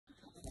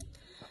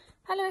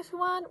Hello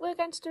everyone, we're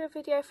going to do a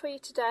video for you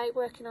today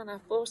working on our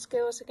ball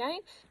skills again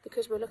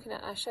because we're looking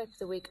at our shape of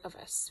the week of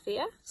a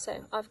sphere.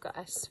 So I've got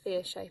a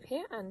sphere shape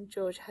here and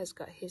George has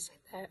got his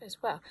there as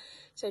well.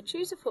 So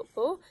choose a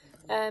football,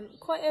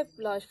 quite a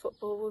large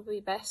football would be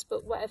best,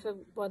 but whatever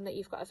one that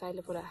you've got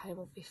available at home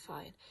will be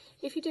fine.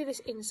 If you do this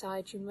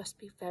inside you must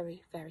be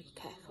very, very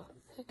careful,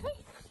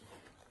 okay?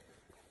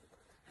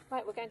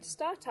 Right, we're going to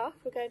start off,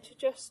 we're going to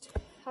just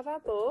have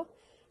our ball.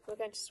 We're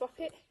going to swap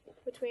it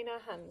between our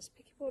hands.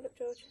 Pick your ball up,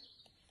 George.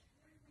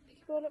 Pick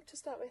your ball up to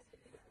start with.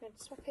 We're going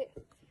to swap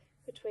it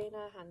between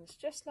our hands,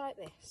 just like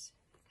this.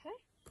 Okay?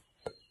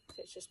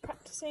 So it's just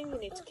practicing. You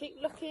need to keep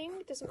looking.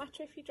 It doesn't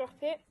matter if you drop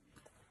it.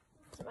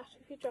 It doesn't matter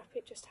if you drop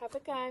it. Just have a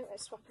go at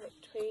swapping it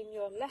between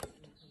your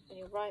left and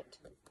your right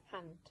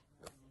hand.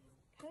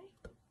 Okay?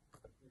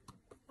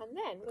 And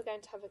then we're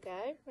going to have a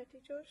go. Ready,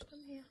 George?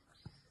 Come here.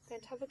 We're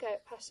going to have a go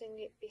at passing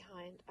it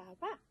behind our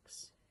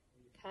backs.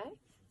 Okay?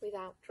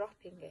 Without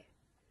dropping it.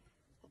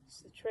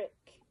 That's the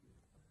trick.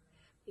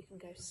 You can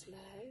go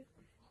slow,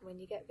 and when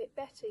you get a bit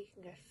better you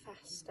can go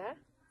faster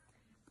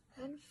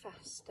and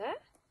faster.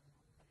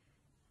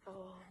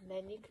 Oh, and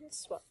then you can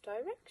swap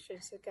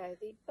directions, so go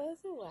the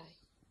other way.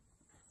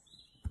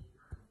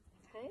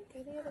 Okay,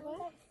 go the other way.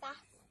 Go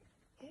fast.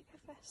 Yeah,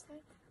 go fast then.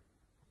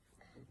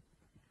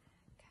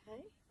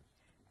 Okay,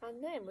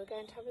 and then we're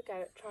going to have a go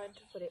at trying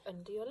to put it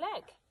under your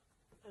leg.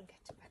 And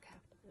get it back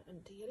out and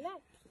under your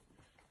leg.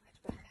 Get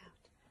it back out.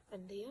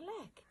 Under your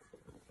leg.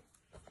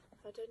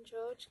 Well done,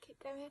 George.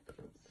 Keep going.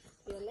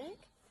 Your leg.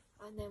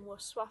 And then we'll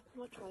swap and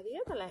we'll try the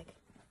other leg.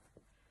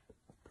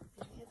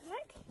 And the other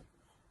leg.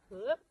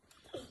 Whoop.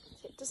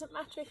 So it doesn't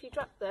matter if you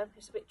drop them.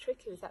 It's a bit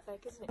tricky with that leg,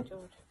 isn't it,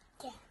 George?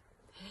 Yeah.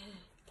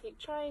 Keep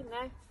trying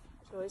now.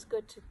 It's always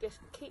good to just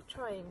keep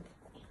trying.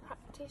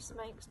 Practice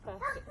makes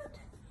perfect.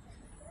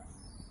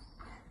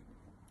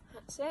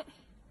 That's it.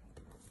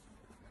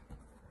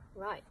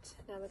 Right.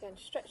 Now we're going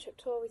to stretch up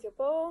tall with your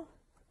ball.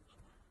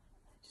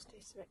 Just do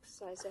some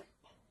exercise up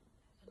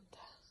and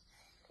down,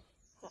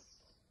 up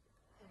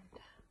and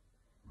down,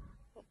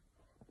 up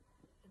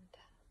and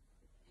down,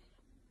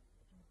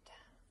 and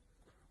down,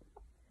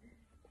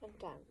 and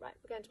down. Right,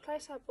 we're going to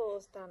place our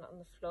balls down on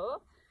the floor.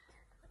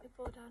 Put your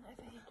ball down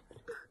over here.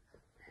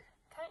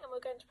 Okay, and we're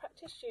going to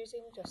practice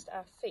using just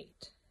our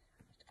feet.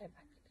 Let's go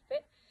back a little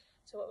bit.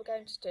 So what we're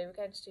going to do,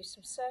 we're going to do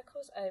some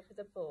circles over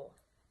the ball.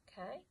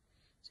 Okay,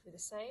 so with the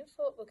same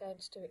foot, we're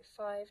going to do it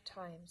 5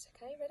 times.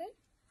 Okay, ready?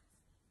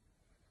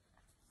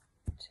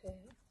 2,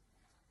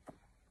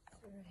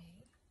 3,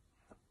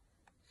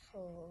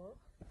 4,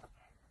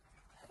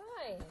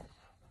 5.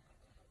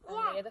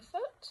 On the other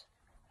foot.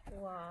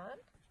 1,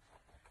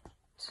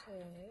 2,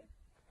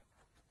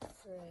 3,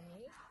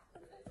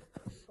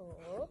 4.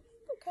 Oh,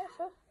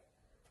 careful.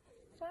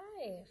 5.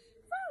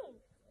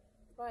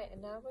 Right,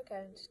 and now we're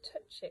going to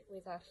touch it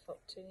with our foot.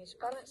 So you need to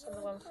balance on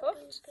the one foot.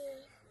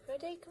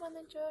 Ready? Come on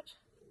then, George.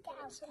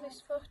 Balance on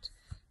this foot.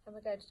 And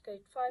we're going to go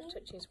 5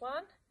 touches.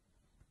 1,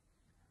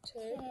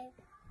 2,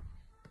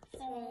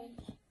 3,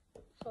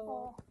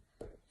 4,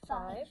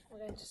 5. We're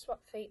going to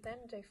swap feet then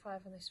and do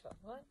 5 on this foot.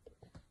 1,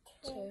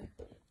 2,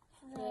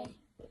 3,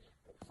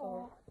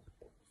 4,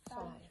 5.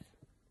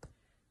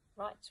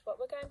 Right, so what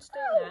we're going to do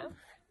now,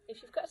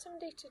 if you've got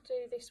somebody to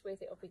do this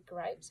with, it'll be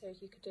great. So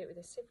you could do it with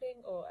a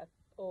sibling or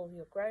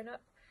your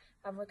grown-up.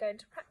 And we're going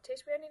to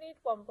practice. We only need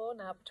one ball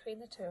now between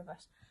the two of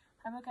us.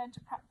 And we're going to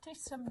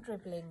practice some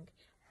dribbling.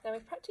 Now we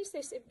practice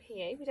this in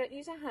PE. We don't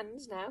use our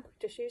hands now, we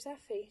just use our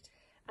feet.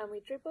 And we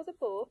dribble the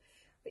ball,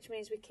 which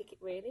means we kick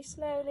it really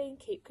slowly and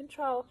keep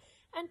control.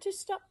 And to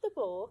stop the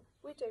ball,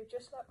 we do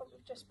just like what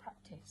we've just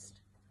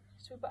practiced.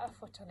 So we put our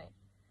foot on it.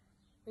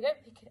 We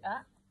don't pick it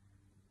up,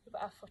 we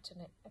put our foot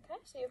on it. Okay,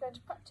 so you're going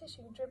to practice.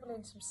 You can dribble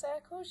in some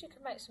circles, you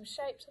can make some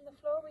shapes on the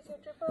floor with your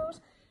dribbles,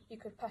 you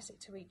could pass it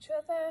to each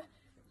other.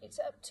 It's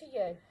up to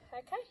you,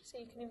 okay? So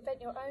you can invent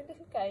your own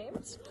little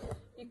games.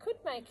 You could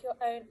make your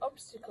own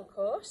obstacle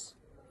course.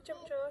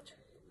 Jump, George.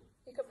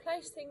 You could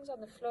place things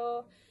on the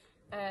floor,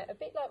 a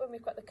bit like when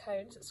we've got the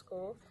cones at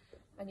school,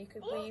 and you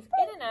could weave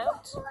in and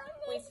out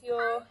with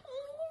your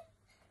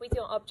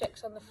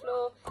objects on the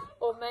floor,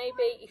 or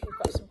maybe if you've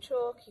got some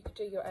chalk, you could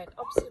do your own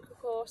obstacle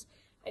course,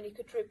 and you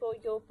could dribble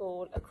your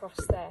ball across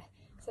there.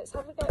 So let's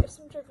have a go at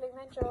some dribbling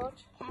then,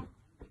 George.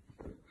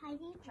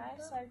 Okay,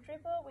 so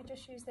dribble, we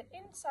just use the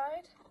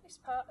inside, this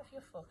part of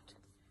your foot.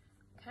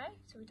 Okay,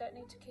 so we don't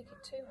need to kick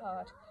it too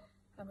hard,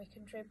 and we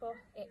can dribble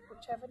it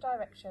whichever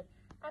direction.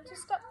 And to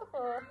stop the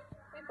ball,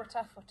 we put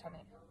our foot on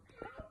it.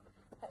 Okay?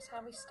 That's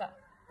how we stop.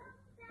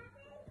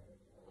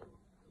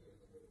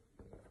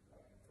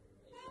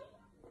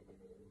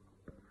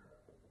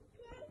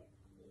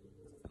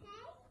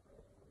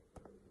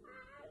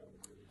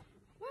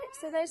 Right,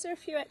 so those are a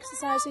few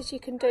exercises you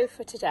can do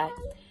for today.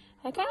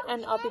 Okay,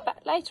 and I'll be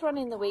back later on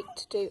in the week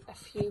to do a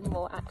few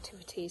more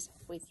activities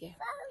with you.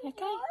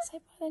 Okay, say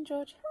bye then,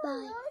 George.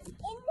 Bye.